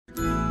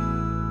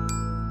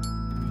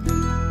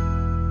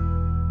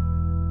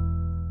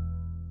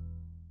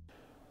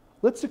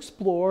Let's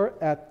explore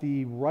at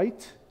the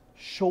right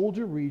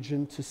shoulder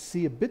region to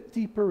see a bit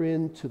deeper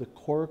into the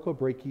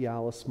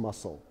coracobrachialis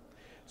muscle.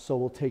 So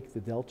we'll take the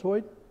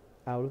deltoid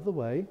out of the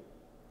way,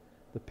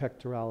 the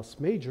pectoralis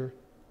major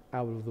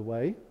out of the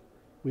way.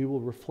 We will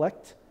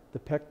reflect the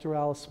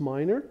pectoralis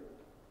minor,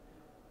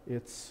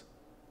 its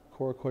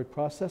coracoid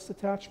process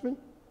attachment,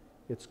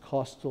 its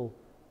costal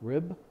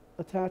rib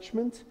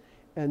attachment,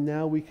 and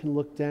now we can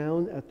look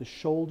down at the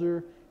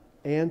shoulder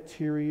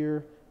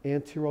anteromedial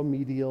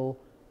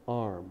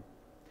arm.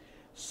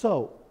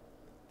 So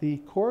the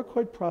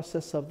coracoid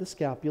process of the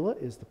scapula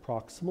is the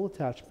proximal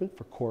attachment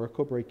for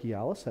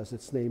coracobrachialis, as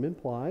its name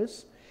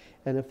implies.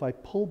 And if I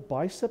pull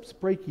biceps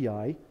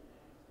brachii,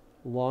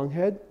 long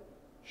head,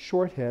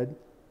 short head,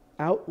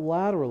 out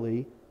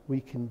laterally, we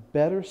can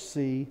better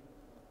see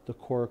the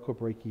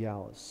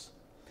coracobrachialis.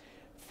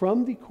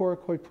 From the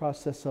coracoid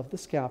process of the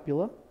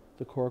scapula,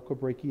 the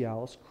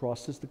coracobrachialis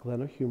crosses the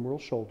glenohumeral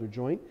shoulder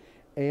joint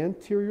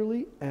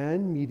anteriorly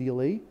and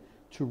medially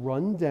to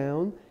run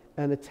down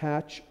and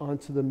attach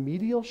onto the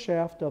medial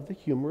shaft of the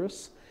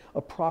humerus,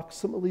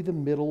 approximately the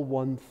middle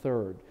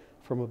 1/3,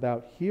 from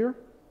about here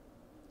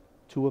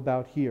to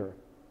about here.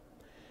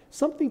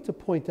 Something to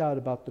point out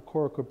about the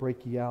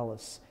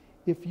coracobrachialis,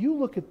 if you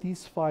look at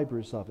these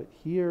fibers of it,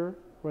 here,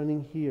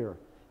 running here,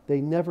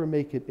 they never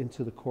make it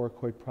into the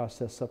coracoid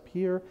process up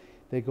here.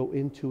 They go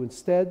into,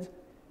 instead,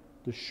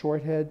 the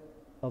short head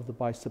of the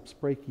biceps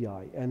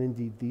brachii, and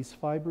indeed these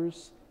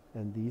fibers,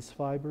 and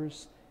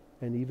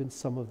even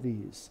some of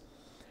these.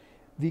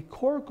 The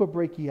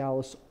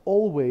coracobrachialis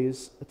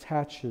always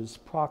attaches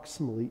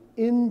proximally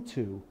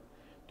into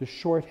the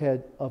short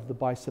head of the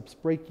biceps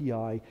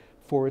brachii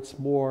for its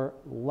more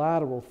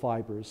lateral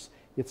fibers.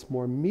 Its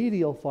more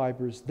medial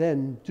fibers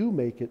then do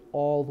make it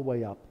all the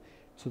way up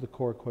to the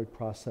coracoid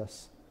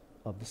process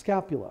of the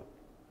scapula.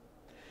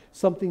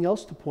 Something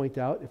else to point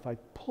out, if I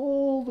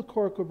pull the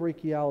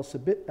coracobrachialis a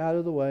bit out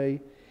of the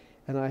way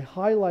and I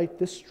highlight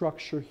this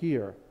structure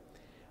here,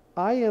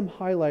 I am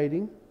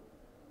highlighting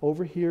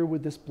over here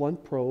with this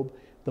blunt probe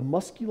the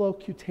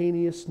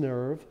musculocutaneous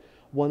nerve,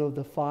 one of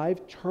the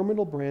 5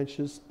 terminal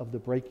branches of the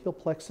brachial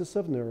plexus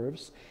of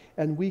nerves,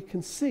 and we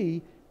can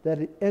see that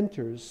it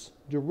enters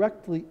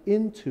directly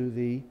into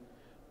the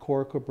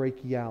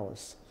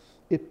coracobrachialis.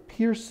 It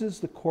pierces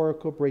the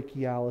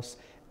coracobrachialis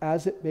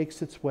as it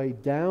makes its way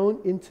down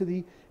into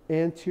the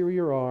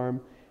anterior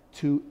arm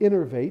to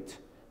innervate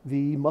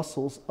the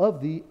muscles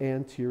of the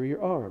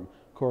anterior arm,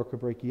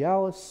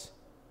 coracobrachialis,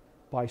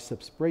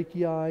 biceps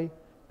brachii,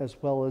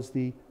 as well as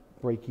the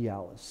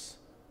brachialis.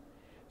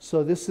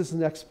 So this is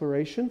an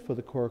exploration for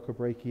the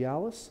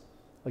coracobrachialis.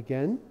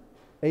 Again,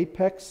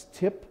 apex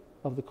tip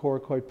of the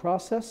coracoid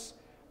process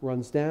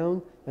runs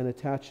down and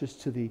attaches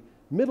to the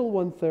middle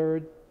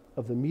 1/3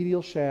 of the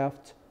medial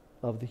shaft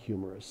of the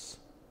humerus.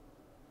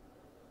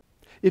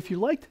 If you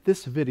liked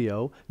this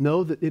video,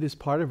 know that it is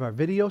part of our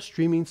video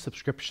streaming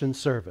subscription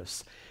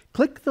service.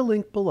 Click the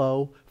link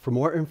below for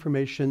more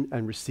information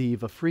and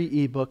receive a free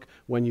ebook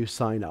when you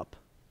sign up.